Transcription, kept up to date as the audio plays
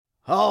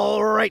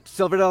All right,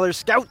 Silver Dollar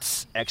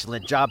Scouts.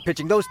 Excellent job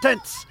pitching those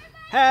tents.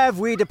 Have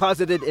we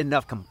deposited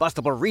enough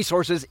combustible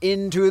resources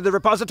into the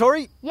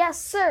repository?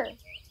 Yes, sir.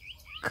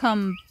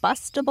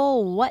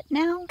 Combustible what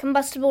now?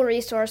 Combustible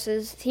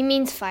resources. He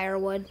means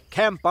firewood.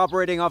 Camp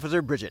Operating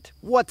Officer Bridget,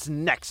 what's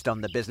next on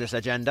the business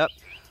agenda?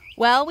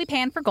 Well, we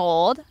panned for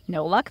gold.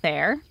 No luck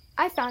there.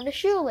 I found a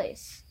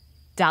shoelace.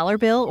 Dollar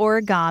bill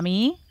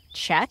origami.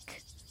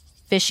 Check.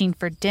 Fishing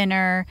for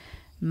dinner.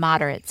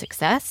 Moderate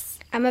success.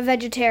 I'm a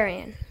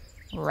vegetarian.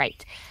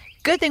 Right.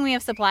 Good thing we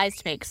have supplies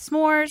to make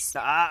s'mores.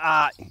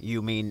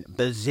 You mean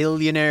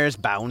Bazillionaire's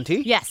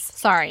Bounty? Yes,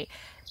 sorry.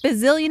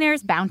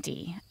 Bazillionaire's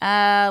Bounty.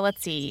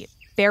 Let's see.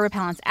 Bear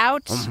repellent's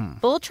out.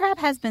 Bull trap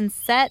has been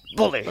set.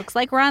 Bully. Looks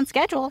like we're on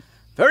schedule.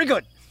 Very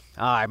good.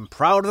 I'm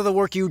proud of the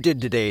work you did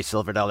today,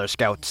 Silver Dollar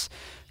Scouts.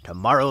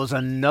 Tomorrow's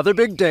another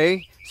big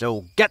day,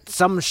 so get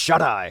some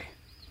shut-eye.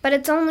 But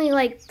it's only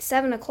like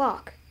 7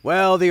 o'clock.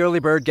 Well, the early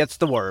bird gets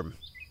the worm.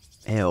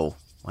 Ew,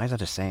 why is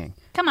that a saying?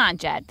 Come on,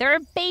 Jed. There are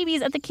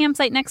babies at the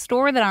campsite next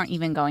door that aren't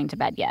even going to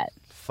bed yet.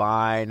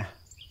 Fine.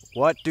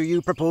 What do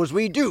you propose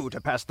we do to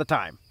pass the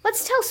time?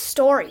 Let's tell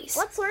stories.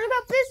 Let's learn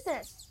about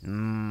business.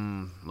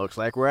 Looks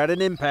like we're at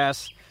an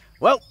impasse.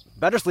 Well,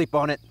 better sleep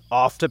on it.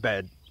 Off to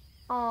bed.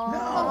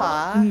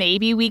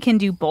 Maybe we can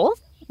do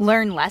both?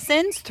 Learn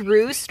lessons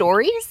through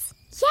stories?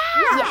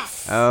 Yeah.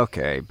 Yes.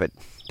 Okay, but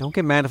don't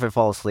get mad if I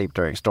fall asleep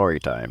during story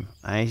time.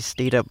 I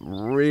stayed up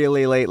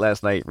really late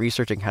last night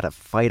researching how to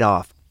fight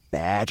off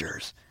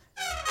badgers.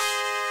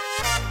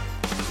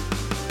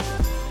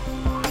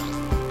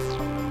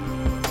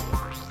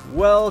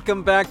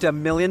 Welcome back to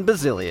Million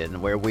Bazillion,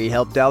 where we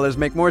help dollars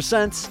make more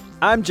sense.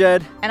 I'm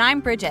Jed. And I'm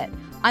Bridget.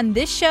 On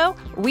this show,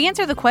 we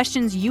answer the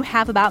questions you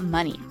have about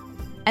money.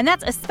 And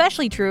that's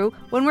especially true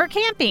when we're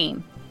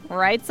camping.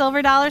 Right,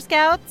 Silver Dollar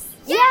Scouts?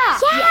 Yeah.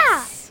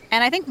 Yes.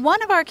 And I think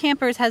one of our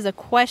campers has a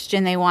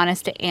question they want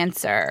us to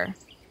answer.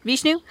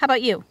 Vishnu, how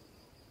about you?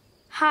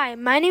 Hi,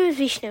 my name is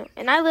Vishnu,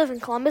 and I live in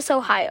Columbus,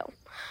 Ohio.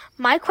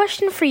 My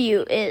question for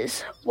you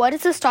is, what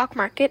is the stock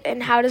market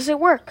and how does it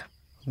work?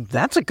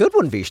 That's a good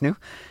one, Vishnu.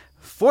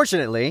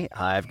 Fortunately,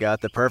 I've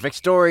got the perfect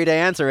story to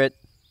answer it.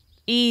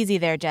 Easy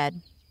there,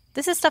 Jed.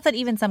 This is stuff that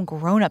even some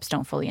grown-ups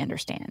don't fully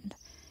understand.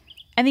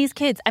 And these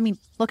kids, I mean,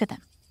 look at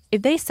them.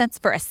 If they sense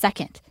for a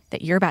second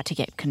that you're about to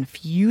get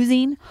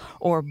confusing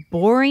or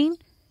boring,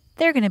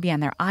 they're going to be on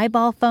their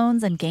eyeball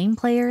phones and game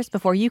players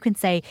before you can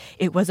say,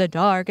 it was a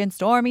dark and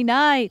stormy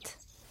night.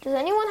 Does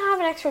anyone have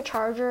an extra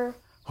charger?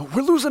 Oh,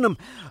 we're losing them.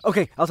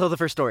 Okay, I'll tell the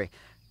first story.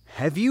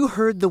 Have you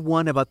heard the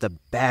one about the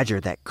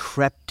badger that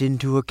crept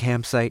into a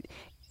campsite,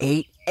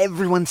 ate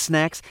everyone's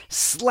snacks,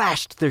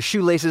 slashed their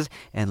shoelaces,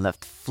 and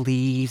left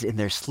fleas in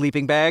their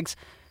sleeping bags?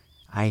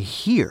 I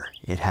hear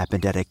it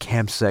happened at a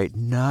campsite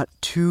not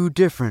too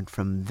different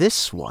from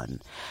this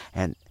one.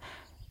 And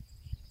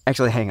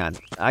actually, hang on.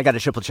 I got to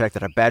triple check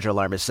that our badger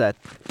alarm is set.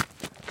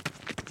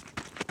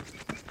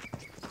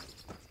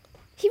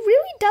 He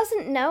really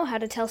doesn't know how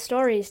to tell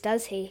stories,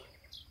 does he?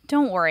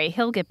 Don't worry,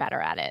 he'll get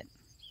better at it.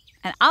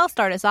 And I'll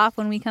start us off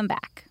when we come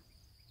back.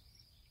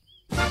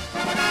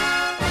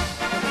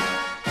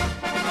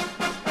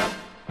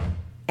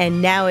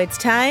 And now it's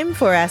time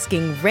for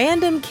asking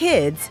random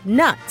kids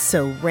not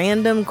so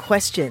random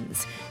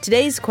questions.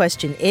 Today's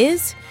question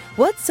is,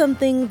 what's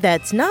something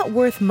that's not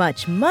worth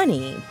much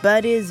money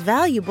but is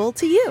valuable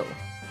to you?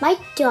 My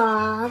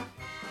dog,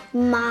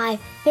 my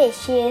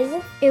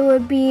fishes. It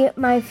would be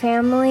my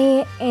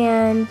family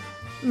and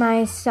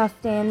my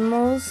stuffed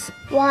animals.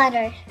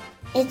 Water.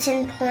 It's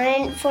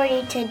important for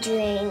you to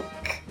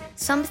drink.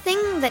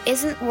 Something that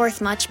isn't worth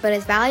much but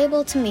is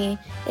valuable to me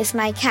is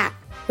my cat,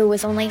 who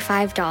was only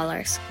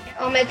 $5.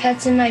 All my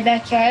pets in my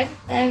backyard.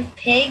 I have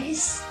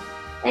pigs.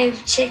 I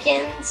have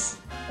chickens.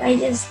 I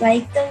just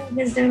like them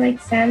because they're like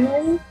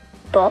family.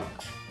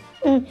 Books.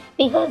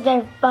 Because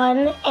they're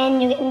fun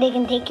and they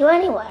can take you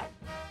anywhere.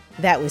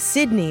 That was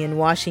Sydney in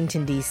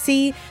Washington,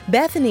 D.C.,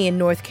 Bethany in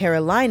North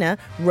Carolina,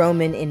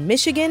 Roman in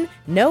Michigan,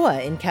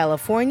 Noah in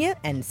California,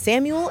 and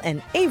Samuel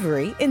and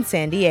Avery in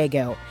San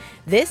Diego.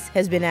 This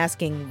has been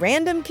Asking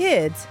Random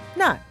Kids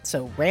Not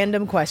So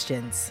Random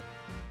Questions.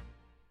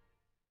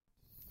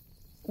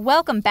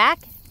 Welcome back,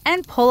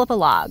 and pull up a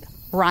log.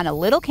 We're on a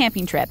little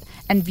camping trip,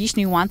 and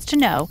Vishnu wants to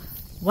know,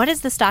 what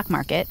is the stock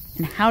market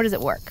and how does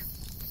it work?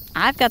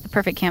 I've got the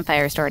perfect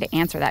campfire story to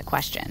answer that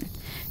question.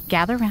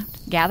 Gather around,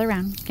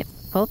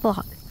 pull up the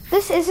log.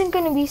 This isn't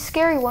going to be a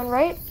scary one,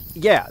 right?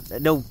 Yeah,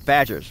 no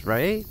badgers,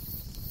 right?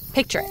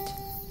 Picture it.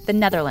 The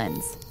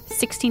Netherlands,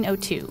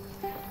 1602.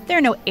 There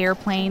are no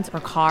airplanes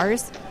or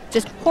cars,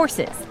 just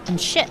horses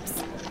and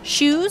ships.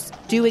 Shoes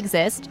do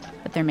exist,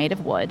 but they're made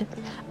of wood.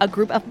 A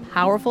group of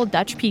powerful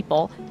Dutch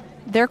people.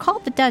 They're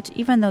called the Dutch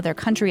even though their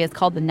country is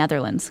called the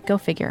Netherlands. Go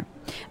figure.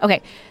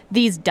 Okay,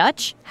 these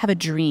Dutch have a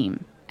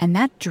dream, and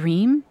that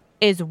dream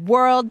is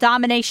world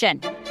domination.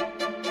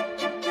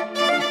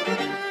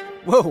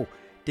 Whoa,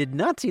 did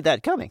not see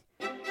that coming.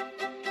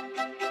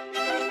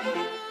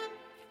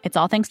 It's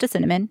all thanks to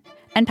cinnamon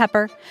and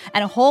pepper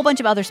and a whole bunch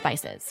of other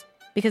spices.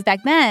 Because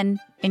back then,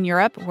 in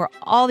Europe, where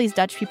all these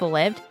Dutch people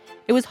lived,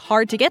 It was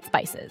hard to get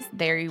spices.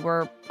 They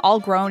were all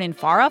grown in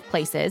far-off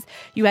places.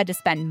 You had to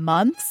spend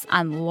months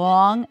on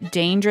long,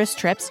 dangerous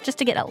trips just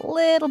to get a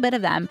little bit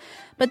of them.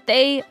 But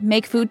they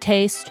make food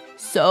taste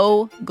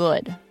so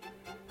good.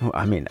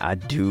 I mean, I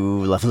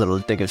do love a little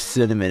thing of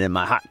cinnamon in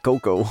my hot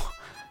cocoa.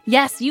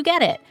 Yes, you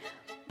get it.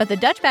 But the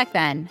Dutch back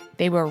then,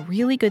 they were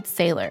really good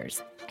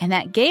sailors. And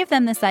that gave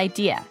them this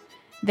idea.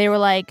 They were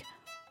like,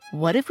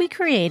 what if we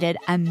created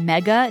a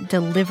mega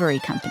delivery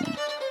company?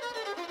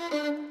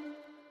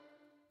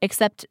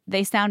 Except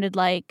they sounded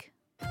like...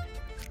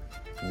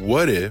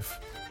 What if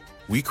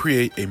we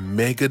create a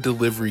mega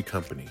delivery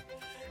company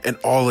and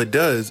all it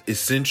does is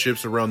send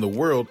ships around the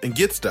world and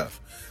get stuff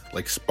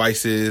like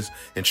spices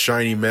and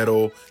shiny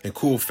metal and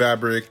cool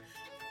fabric,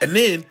 and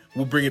then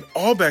we'll bring it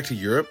all back to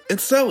Europe and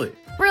sell it.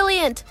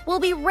 Brilliant! We'll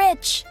be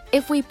rich!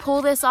 If we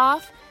pull this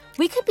off,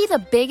 we could be the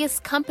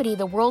biggest company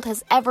the world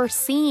has ever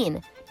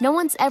seen. No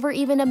one's ever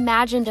even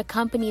imagined a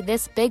company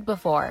this big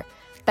before.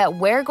 But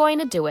we're going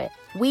to do it.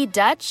 We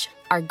Dutch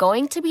are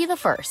going to be the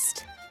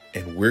first.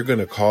 And we're going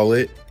to call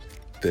it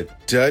the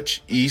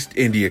Dutch East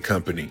India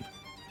Company.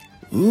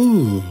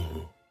 Ooh.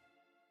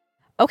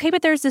 Okay,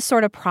 but there's this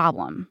sort of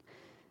problem.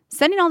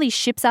 Sending all these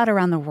ships out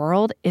around the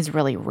world is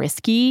really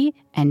risky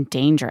and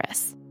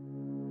dangerous.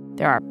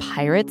 There are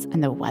pirates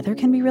and the weather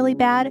can be really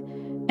bad.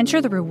 And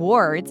sure, the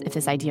rewards, if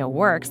this idea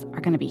works, are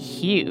going to be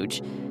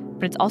huge.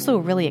 But it's also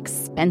a really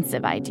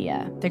expensive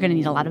idea. They're going to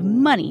need a lot of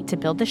money to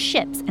build the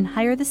ships and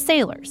hire the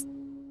sailors.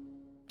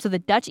 So the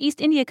Dutch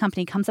East India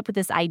Company comes up with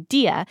this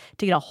idea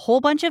to get a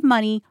whole bunch of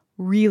money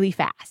really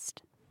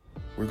fast.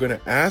 We're going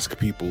to ask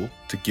people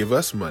to give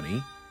us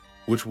money,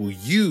 which we'll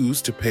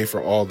use to pay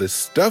for all this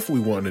stuff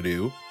we want to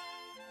do.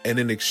 And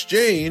in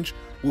exchange,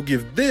 we'll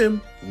give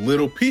them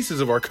little pieces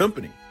of our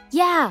company.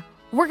 Yeah,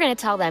 we're going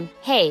to tell them,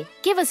 hey,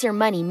 give us your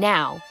money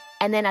now.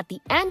 And then at the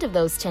end of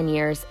those 10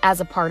 years, as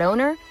a part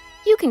owner,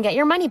 you can get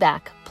your money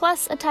back,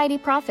 plus a tidy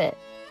profit.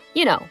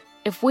 You know,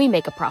 if we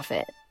make a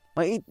profit.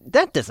 Well,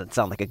 that doesn't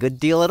sound like a good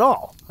deal at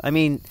all. I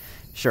mean,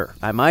 sure,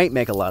 I might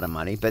make a lot of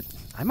money, but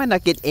I might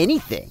not get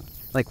anything.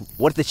 Like,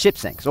 what if the ship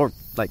sinks? Or,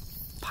 like,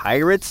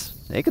 pirates?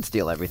 They could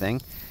steal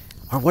everything.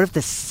 Or what if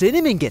the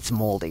cinnamon gets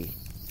moldy?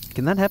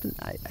 Can that happen?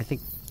 I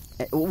think...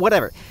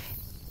 Whatever.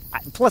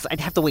 Plus, I'd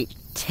have to wait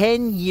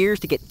 10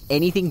 years to get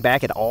anything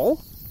back at all?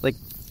 Like,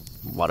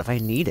 what if I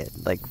need it?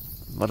 Like,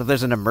 what if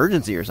there's an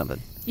emergency or something?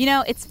 You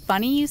know, it's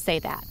funny you say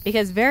that,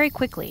 because very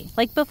quickly,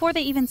 like before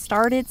they even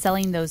started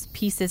selling those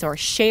pieces or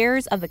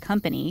shares of the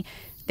company,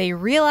 they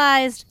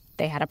realized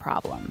they had a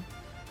problem.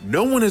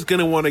 No one is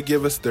going to want to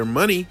give us their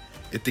money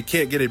if they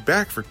can't get it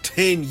back for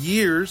 10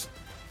 years.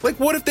 Like,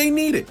 what if they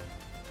need it?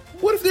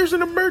 What if there's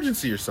an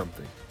emergency or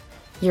something?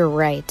 You're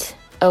right.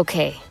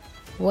 Okay,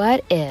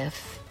 what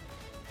if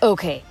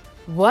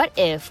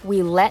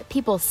we let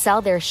people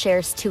sell their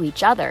shares to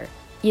each other?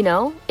 You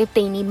know, if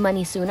they need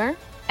money sooner?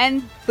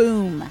 And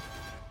boom.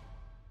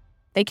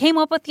 They came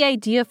up with the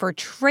idea for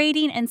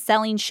trading and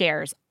selling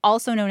shares,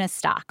 also known as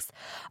stocks.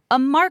 A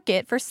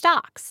market for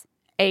stocks.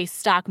 A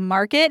stock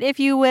market, if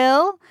you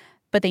will.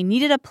 But they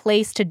needed a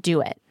place to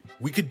do it.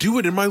 We could do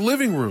it in my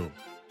living room.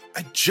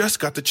 I just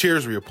got the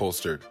chairs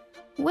reupholstered.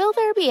 Will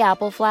there be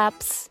apple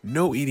flaps?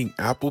 No eating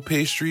apple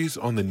pastries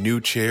on the new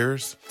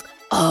chairs.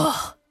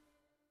 Ugh.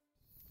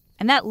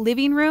 And that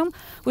living room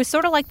was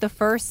sort of like the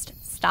first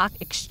stock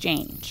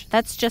exchange.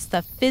 That's just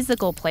the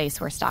physical place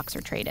where stocks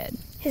are traded.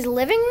 His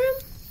living room?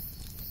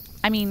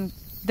 I mean,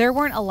 there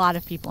weren't a lot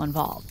of people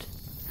involved.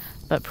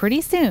 But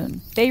pretty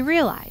soon, they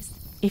realized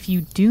if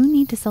you do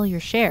need to sell your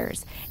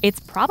shares,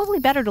 it's probably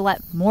better to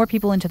let more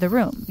people into the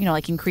room. You know,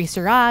 like increase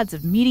your odds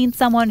of meeting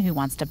someone who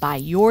wants to buy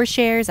your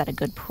shares at a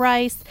good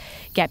price,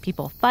 get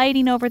people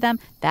fighting over them,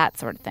 that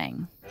sort of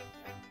thing.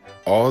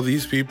 All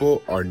these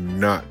people are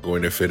not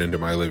going to fit into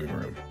my living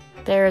room.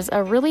 There's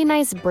a really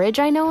nice bridge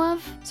I know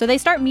of. So they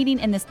start meeting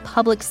in this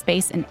public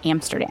space in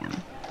Amsterdam.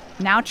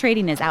 Now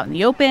trading is out in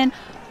the open.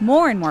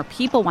 More and more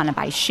people want to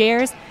buy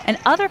shares. And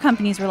other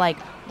companies were like,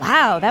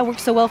 wow, that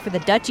works so well for the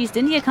Dutch East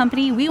India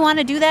Company. We want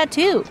to do that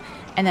too.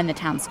 And then the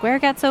town square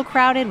got so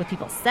crowded with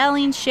people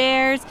selling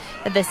shares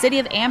that the city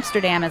of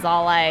Amsterdam is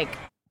all like,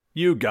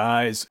 you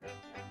guys,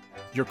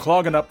 you're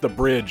clogging up the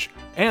bridge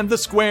and the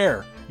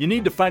square. You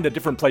need to find a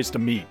different place to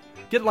meet.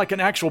 Get like an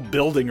actual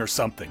building or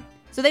something.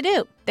 So they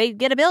do. They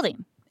get a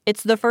building.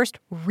 It's the first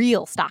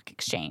real stock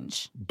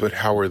exchange. But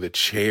how are the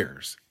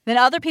chairs? Then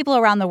other people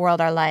around the world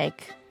are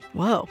like,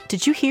 whoa,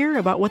 did you hear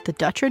about what the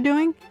Dutch are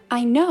doing?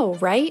 I know,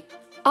 right?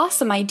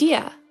 Awesome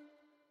idea.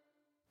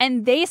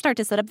 And they start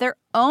to set up their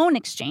own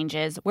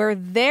exchanges where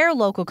their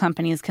local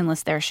companies can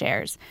list their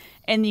shares.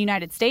 In the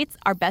United States,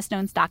 our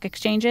best-known stock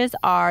exchanges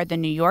are the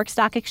New York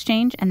Stock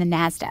Exchange and the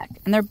NASDAQ.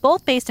 And they're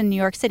both based in New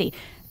York City.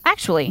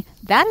 Actually,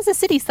 that is a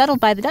city settled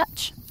by the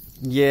Dutch.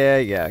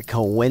 Yeah,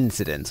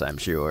 coincidence, I'm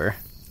sure.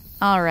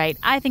 All right,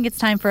 I think it's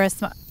time for a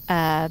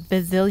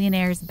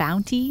bazillionaire's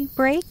bounty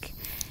break.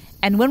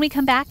 And when we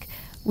come back,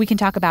 we can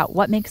talk about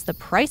what makes the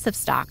price of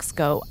stocks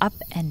go up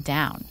and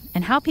down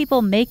and how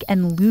people make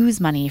and lose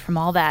money from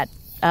all that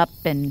up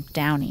and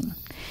downing.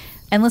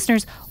 And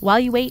listeners, while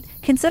you wait,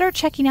 consider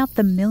checking out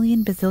the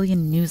Million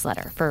Bazillion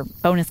newsletter for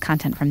bonus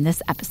content from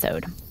this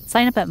episode.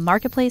 Sign up at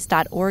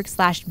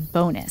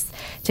marketplace.org/bonus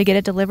to get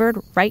it delivered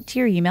right to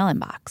your email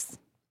inbox.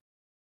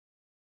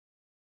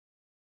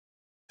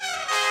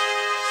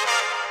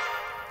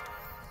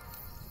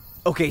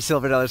 Okay,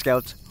 Silver Dollar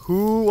Scouts,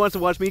 who wants to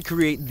watch me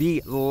create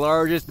the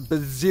largest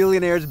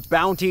bazillionaire's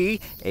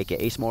bounty,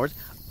 aka s'mores,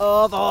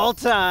 of all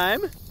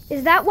time?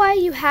 Is that why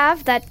you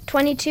have that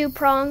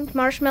 22-pronged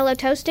marshmallow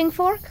toasting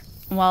fork?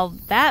 While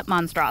that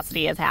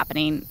monstrosity is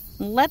happening,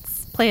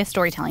 let's play a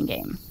storytelling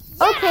game.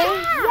 Okay,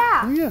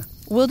 yeah. Oh, yeah.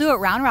 We'll do it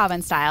round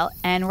robin style,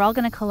 and we're all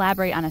going to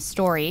collaborate on a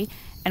story,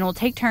 and we'll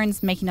take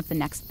turns making up the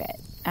next bit.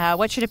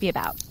 What should it be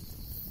about?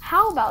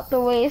 How about the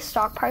way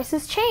stock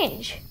prices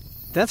change?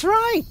 That's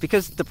right,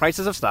 because the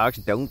prices of stocks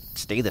don't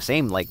stay the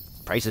same like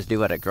prices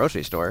do at a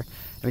grocery store.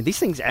 I mean, these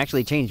things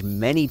actually change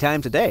many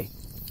times a day.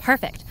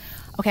 Perfect.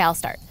 Okay, I'll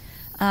start.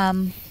 All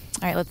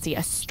right, let's see.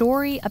 A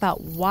story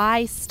about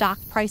why stock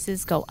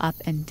prices go up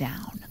and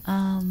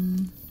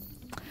down.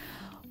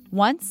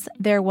 Once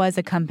there was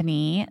a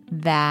company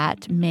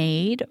that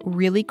made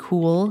really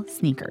cool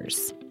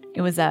sneakers.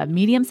 It was a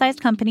medium-sized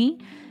company,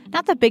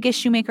 not the biggest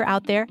shoemaker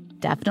out there,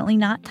 definitely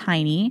not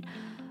tiny.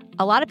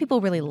 A lot of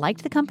people really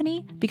liked the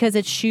company because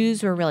its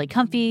shoes were really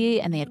comfy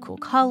and they had cool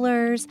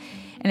colors.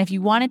 And if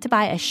you wanted to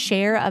buy a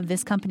share of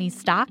this company's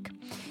stock,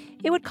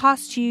 it would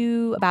cost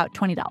you about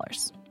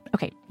 $20.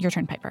 Okay, your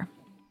turn, Piper.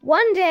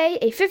 One day,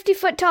 a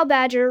 50-foot-tall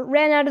badger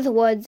ran out of the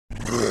woods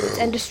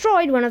and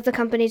destroyed one of the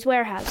company's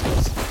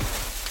warehouses.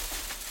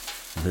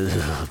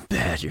 Ugh,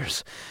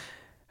 badgers.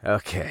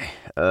 Okay,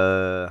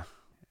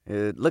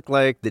 it looked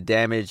like the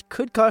damage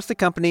could cost the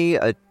company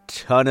a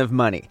ton of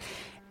money.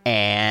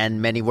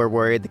 And many were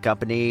worried the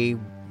company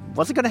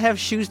wasn't going to have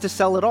shoes to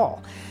sell at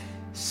all.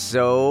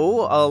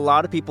 So a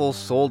lot of people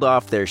sold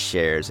off their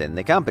shares in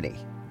the company.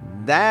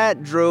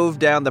 That drove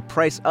down the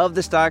price of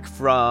the stock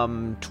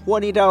from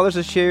 $20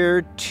 a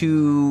share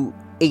to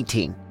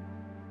 $18.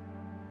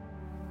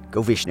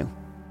 Go Vishnu.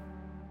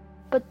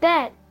 But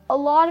then, a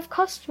lot of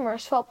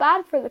customers felt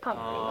bad for the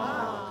company.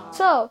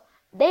 So,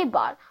 they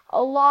bought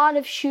a lot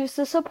of shoes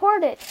to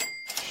support it.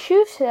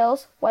 Shoe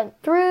sales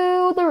went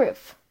through the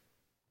roof.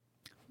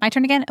 My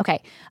turn again?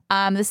 Okay.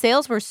 The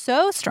sales were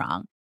so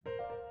strong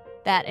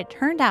that it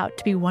turned out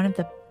to be one of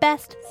the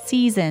best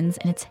seasons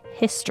in its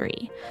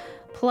history.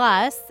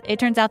 Plus, it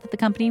turns out that the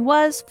company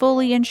was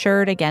fully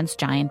insured against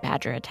giant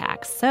badger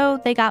attacks,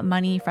 so they got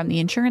money from the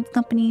insurance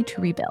company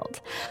to rebuild.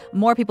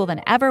 More people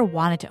than ever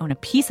wanted to own a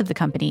piece of the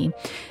company.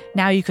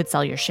 Now you could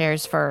sell your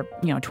shares for,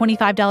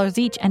 $25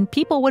 each, and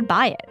people would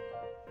buy it.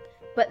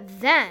 But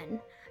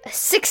then, a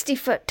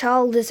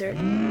 60-foot-tall lizard,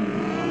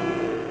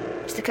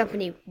 which the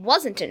company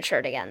wasn't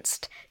insured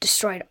against,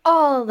 destroyed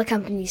all the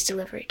company's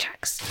delivery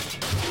trucks.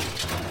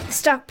 The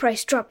stock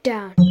price dropped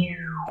down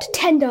to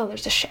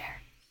 $10 a share.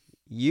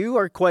 You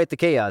are quite the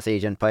chaos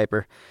agent,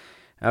 Piper.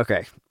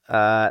 Okay,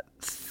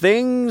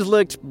 things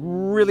looked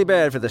really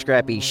bad for the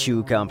scrappy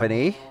shoe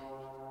company.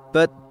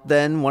 But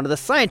then one of the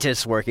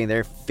scientists working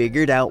there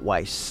figured out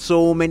why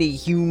so many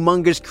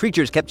humongous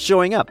creatures kept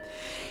showing up.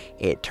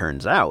 It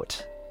turns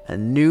out, a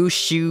new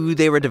shoe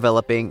they were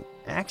developing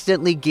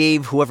accidentally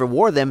gave whoever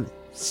wore them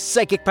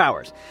psychic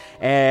powers.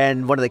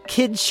 And one of the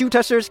kids' shoe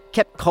testers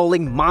kept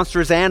calling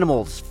monstrous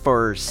animals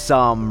for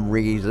some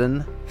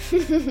reason.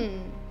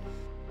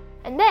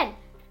 And then,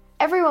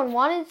 everyone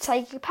wanted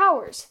psychic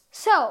powers.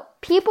 So,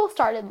 people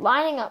started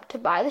lining up to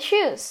buy the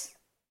shoes.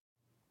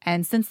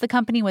 And since the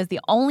company was the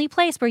only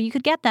place where you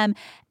could get them,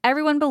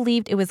 everyone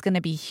believed it was going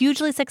to be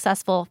hugely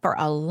successful for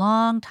a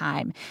long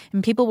time.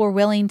 And people were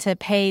willing to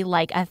pay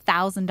like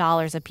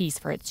 $1,000 a piece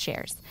for its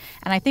shares.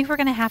 And I think we're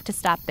going to have to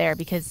stop there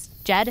because,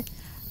 Jed,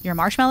 your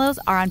marshmallows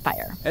are on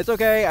fire. It's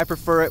okay. I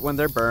prefer it when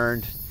they're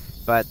burned.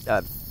 But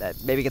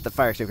maybe get the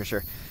fire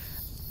extinguisher.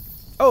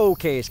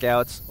 Okay,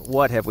 Scouts,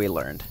 what have we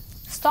learned?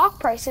 Stock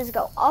prices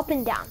go up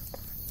and down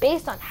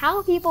based on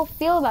how people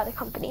feel about a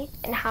company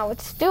and how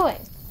it's doing.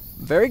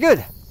 Very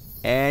good.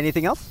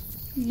 Anything else?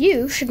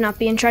 You should not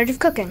be in charge of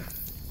cooking.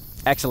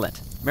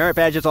 Excellent. Merit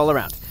badges all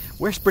around.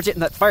 Where's Bridget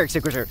and that fire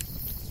extinguisher?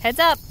 Heads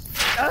up.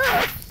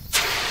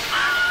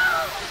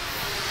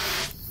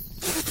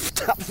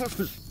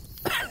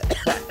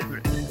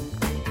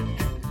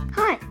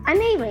 Hi,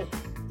 I'm Avery.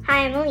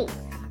 Hi, I'm Lee.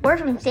 We're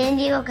from San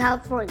Diego,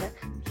 California.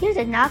 Here's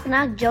a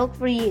knock-knock joke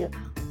for you.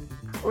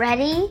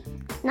 Ready?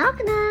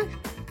 Knock-knock.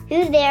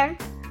 Who's there?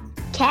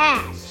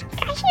 Cash.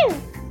 Cashew.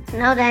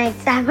 No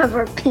thanks, I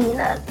prefer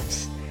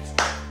peanuts.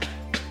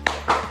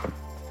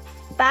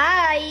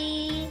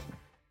 Bye.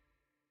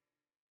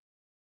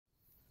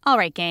 All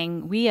right,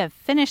 gang, we have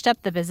finished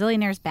up the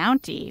Bazillionaire's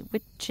Bounty,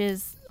 which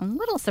is a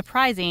little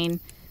surprising.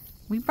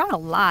 We brought a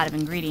lot of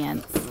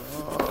ingredients.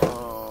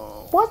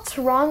 What's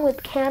wrong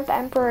with Camp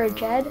Emperor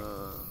Jed?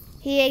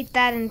 He ate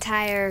that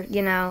entire,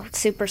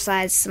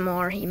 supersized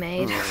s'more he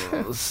made.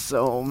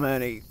 So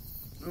many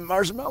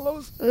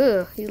marshmallows.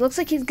 Ooh, he looks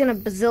like he's gonna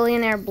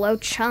bazillionaire blow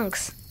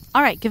chunks.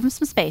 All right, give him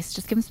some space.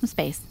 Just give him some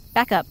space.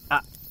 Back up.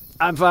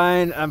 I'm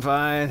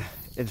fine.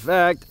 In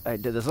fact, I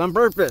did this on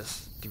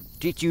purpose to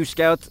teach you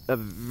scouts a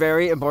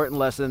very important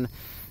lesson,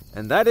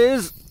 and that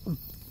is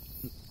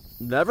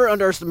never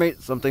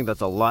underestimate something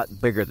that's a lot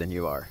bigger than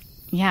you are.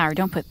 Yeah, or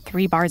don't put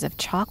 3 bars of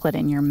chocolate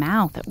in your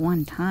mouth at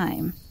one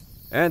time.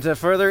 And to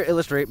further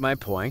illustrate my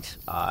point,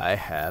 I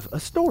have a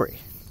story.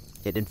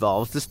 It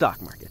involves the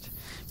stock market.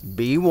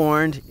 Be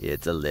warned,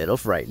 it's a little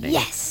frightening.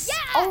 Yes!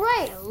 Yeah! All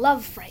right, I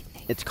love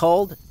frightening. It's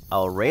called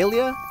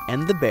Aurelia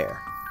and the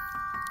Bear.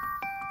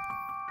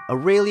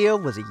 Aurelia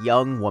was a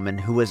young woman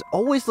who was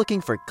always looking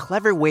for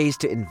clever ways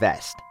to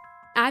invest.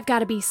 I've got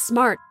to be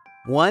smart.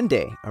 One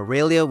day,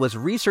 Aurelia was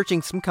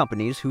researching some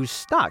companies whose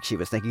stock she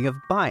was thinking of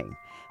buying.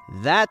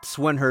 That's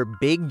when her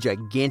big,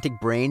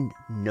 gigantic brain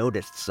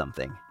noticed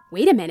something.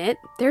 Wait a minute,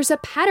 there's a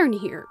pattern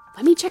here.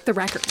 Let me check the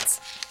records.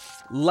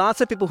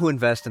 Lots of people who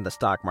invest in the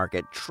stock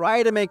market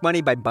try to make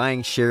money by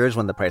buying shares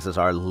when the prices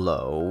are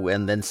low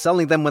and then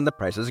selling them when the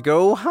prices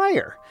go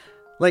higher.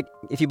 Like,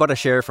 if you bought a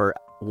share for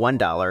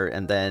 $1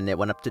 and then it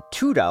went up to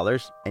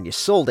 $2 and you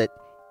sold it,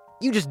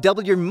 you just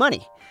doubled your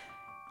money.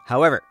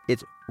 However,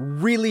 it's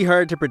really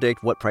hard to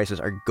predict what prices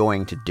are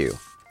going to do.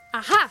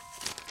 Aha!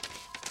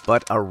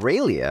 But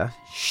Aurelia,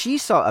 she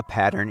saw a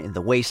pattern in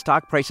the way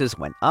stock prices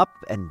went up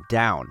and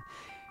down.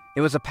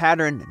 It was a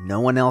pattern no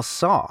one else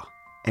saw,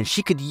 and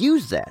she could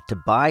use that to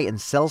buy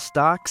and sell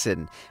stocks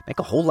and make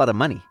a whole lot of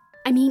money.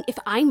 I mean, if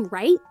I'm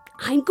right,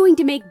 I'm going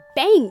to make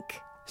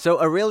bank.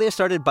 So Aurelia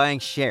started buying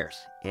shares,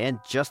 and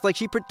just like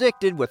she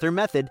predicted with her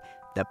method,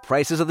 the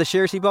prices of the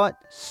shares she bought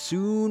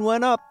soon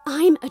went up.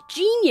 I'm a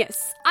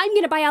genius. I'm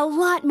going to buy a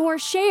lot more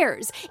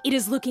shares. It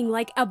is looking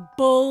like a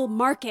bull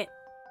market.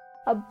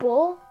 A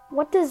bull?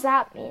 What does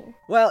that mean?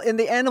 Well, in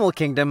the animal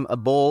kingdom, a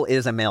bull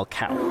is a male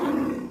cow.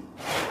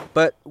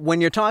 But when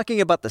you're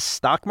talking about the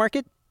stock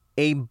market,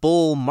 a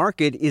bull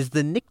market is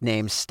the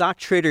nickname stock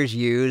traders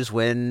use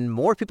when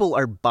more people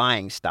are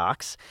buying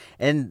stocks,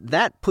 and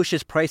that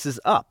pushes prices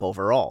up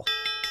overall.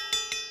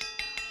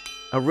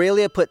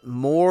 Aurelia put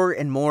more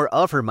and more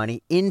of her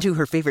money into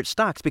her favorite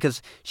stocks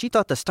because she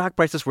thought the stock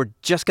prices were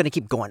just going to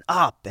keep going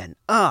up and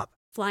up.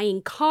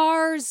 Flying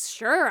cars?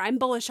 Sure, I'm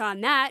bullish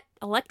on that.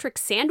 Electric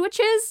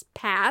sandwiches?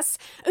 Pass.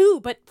 Ooh,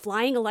 but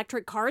flying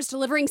electric cars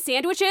delivering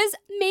sandwiches?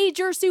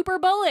 Major super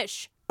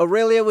bullish.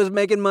 Aurelia was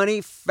making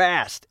money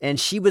fast, and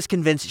she was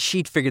convinced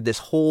she'd figured this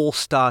whole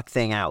stock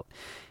thing out.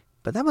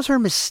 But that was her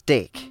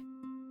mistake.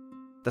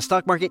 The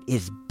stock market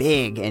is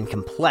big and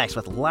complex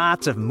with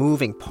lots of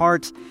moving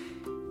parts.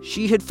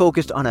 She had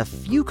focused on a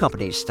few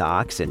companies'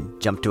 stocks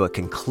and jumped to a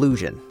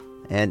conclusion.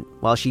 And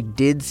while she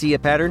did see a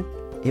pattern,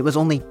 it was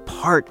only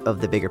part of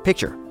the bigger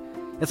picture.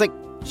 It's like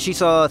she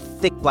saw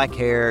thick black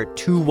hair,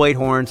 2 white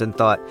horns, and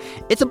thought,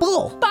 it's a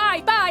bull!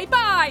 Buy, buy,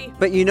 buy!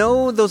 But you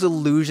know those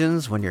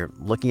illusions when you're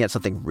looking at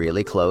something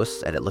really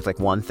close and it looks like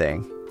one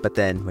thing, but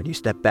then when you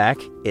step back,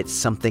 it's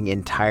something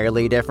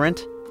entirely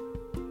different?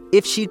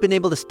 If she'd been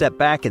able to step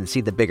back and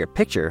see the bigger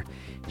picture,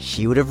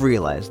 she would have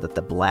realized that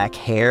the black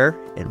hair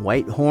and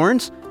white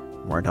horns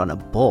weren't on a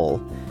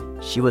bull.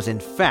 She was in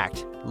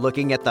fact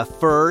looking at the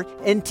fur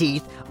and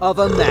teeth of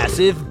a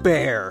massive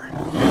bear.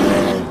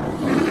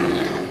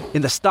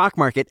 In the stock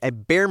market, a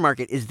bear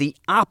market is the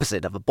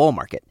opposite of a bull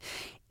market.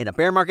 In a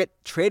bear market,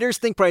 traders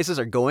think prices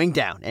are going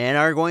down and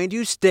are going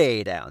to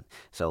stay down.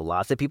 So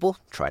lots of people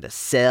try to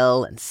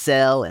sell,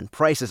 and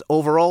prices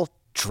overall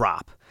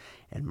drop.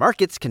 And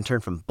markets can turn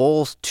from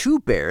bulls to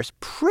bears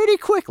pretty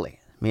quickly,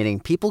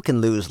 meaning people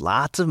can lose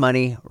lots of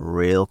money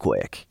real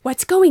quick.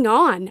 What's going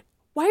on?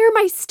 Why are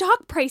my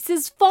stock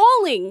prices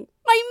falling?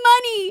 My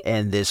money!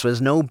 And this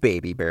was no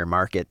baby bear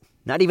market.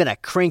 Not even a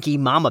cranky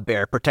mama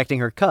bear protecting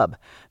her cub.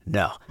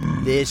 No,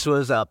 this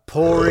was a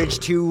porridge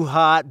too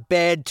hot,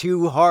 bed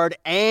too hard,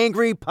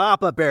 angry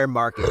papa bear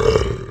market.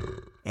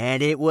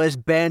 And it was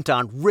bent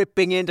on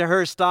ripping into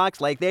her stocks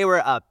like they were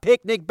a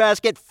picnic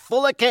basket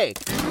full of cake.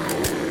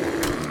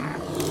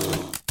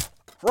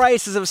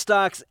 Prices of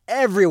stocks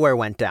everywhere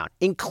went down,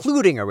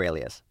 including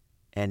Aurelia's.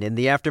 And in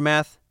the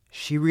aftermath,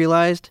 she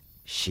realized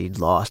she'd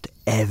lost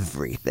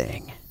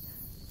everything.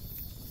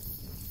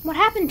 What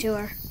happened to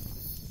her?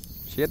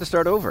 She had to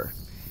start over.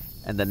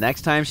 And the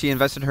next time she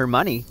invested her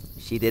money,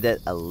 she did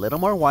it a little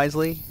more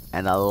wisely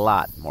and a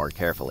lot more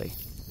carefully.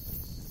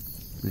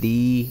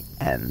 The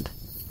end.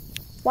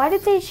 Why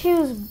did they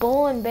choose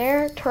bull and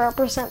bear to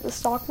represent the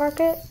stock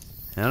market?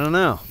 I don't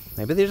know.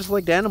 Maybe they just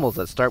liked animals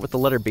that start with the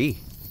letter B.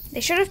 They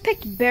should have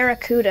picked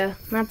barracuda.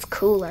 That's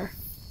cooler.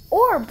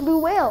 Or blue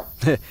whale.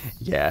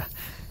 Yeah.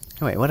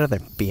 Wait, what other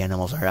bee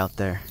animals are out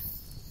there?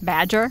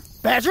 Badger?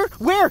 Badger?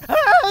 Where?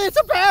 Ah, it's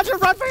a badger!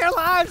 Run for your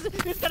lives!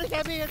 It's gonna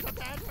get me! It's a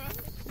badger!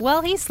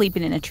 Well, he's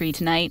sleeping in a tree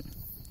tonight.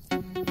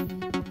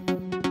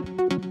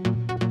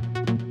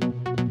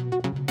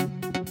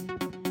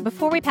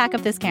 Before we pack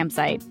up this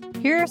campsite,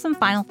 here are some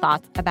final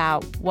thoughts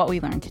about what we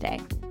learned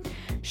today.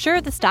 Sure,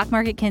 the stock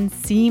market can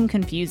seem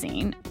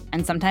confusing,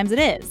 and sometimes it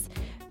is.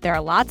 There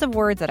are lots of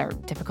words that are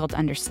difficult to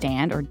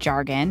understand or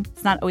jargon.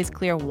 It's not always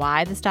clear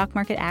why the stock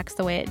market acts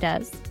the way it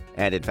does.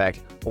 And in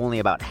fact, only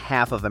about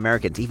half of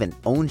Americans even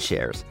own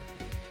shares.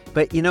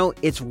 But,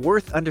 it's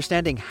worth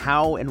understanding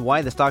how and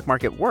why the stock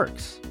market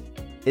works.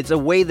 It's a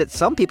way that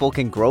some people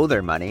can grow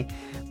their money,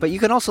 but you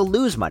can also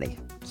lose money,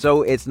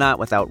 so it's not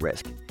without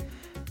risk.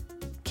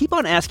 Keep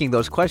on asking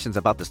those questions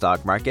about the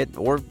stock market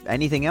or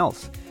anything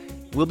else.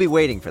 We'll be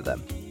waiting for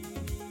them.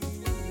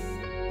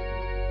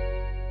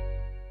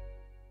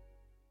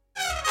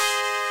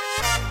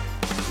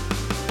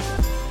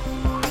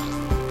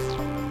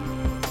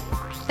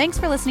 Thanks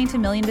for listening to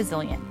Million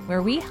Bazillion,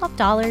 where we help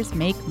dollars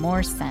make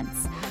more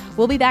sense.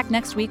 We'll be back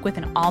next week with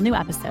an all-new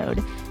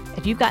episode.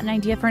 If you've got an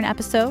idea for an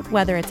episode,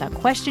 whether it's a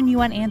question you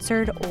want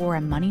answered or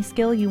a money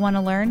skill you want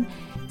to learn,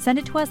 send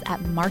it to us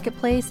at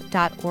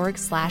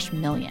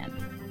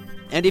marketplace.org/million.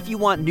 And if you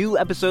want new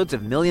episodes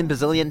of Million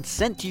Bazillion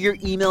sent to your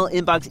email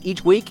inbox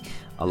each week,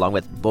 along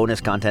with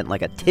bonus content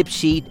like a tip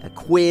sheet, a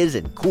quiz,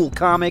 and cool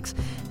comics,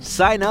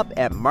 sign up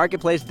at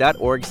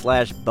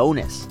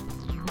marketplace.org/bonus.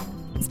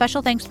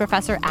 Special thanks to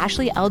Professor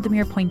Ashley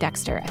Eldemir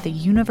Poindexter at the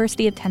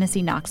University of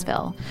Tennessee,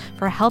 Knoxville,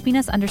 for helping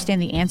us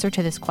understand the answer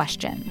to this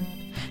question.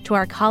 To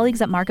our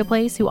colleagues at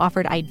Marketplace who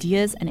offered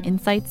ideas and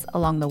insights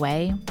along the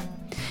way.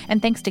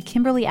 And thanks to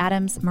Kimberly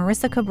Adams,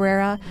 Marissa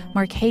Cabrera,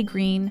 Marquet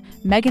Green,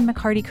 Megan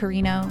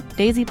McCarty-Carino,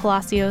 Daisy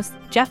Palacios,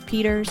 Jeff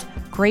Peters,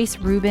 Grace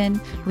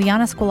Rubin,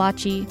 Liana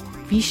Squilacci,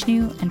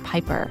 Vishnu, and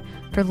Piper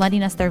for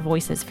lending us their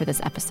voices for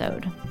this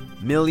episode.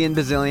 Million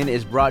Bazillion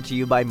is brought to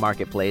you by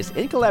Marketplace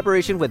in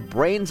collaboration with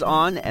Brains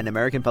On and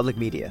American Public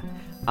Media.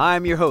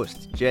 I'm your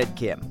host, Jed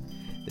Kim.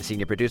 The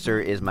senior producer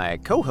is my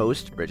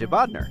co-host, Bridget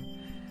Bodner.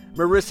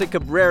 Marissa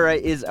Cabrera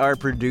is our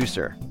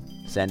producer.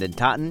 Sandon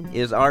Totten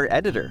is our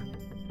editor.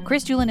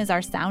 Chris Julin is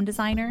our sound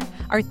designer.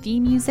 Our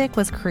theme music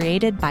was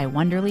created by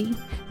Wonderly.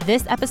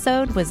 This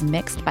episode was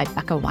mixed by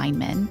Becca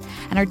Weinman.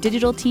 And our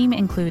digital team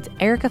includes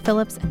Erica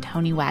Phillips and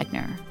Tony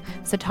Wagner.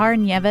 Satar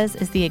Nieves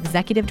is the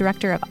executive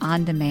director of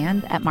On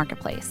Demand at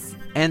Marketplace.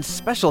 And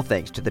special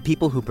thanks to the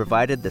people who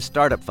provided the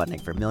startup funding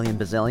for Million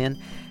Bazillion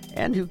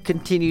and who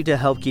continue to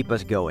help keep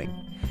us going.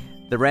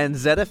 The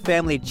Ranzetta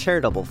Family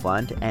Charitable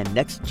Fund and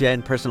Next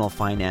Gen Personal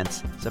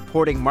Finance,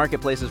 supporting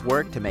Marketplace's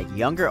work to make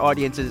younger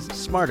audiences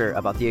smarter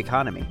about the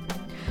economy.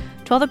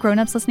 To all the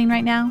grown-ups listening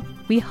right now,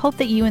 we hope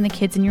that you and the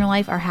kids in your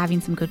life are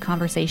having some good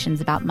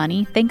conversations about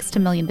money thanks to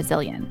Million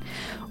Bazillion.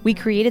 We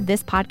created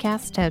this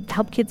podcast to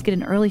help kids get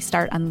an early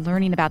start on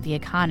learning about the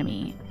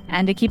economy.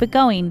 And to keep it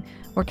going,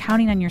 we're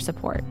counting on your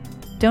support.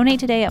 Donate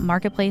today at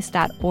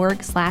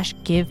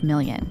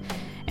marketplace.org/givemillion.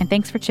 And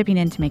thanks for chipping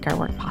in to make our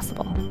work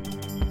possible.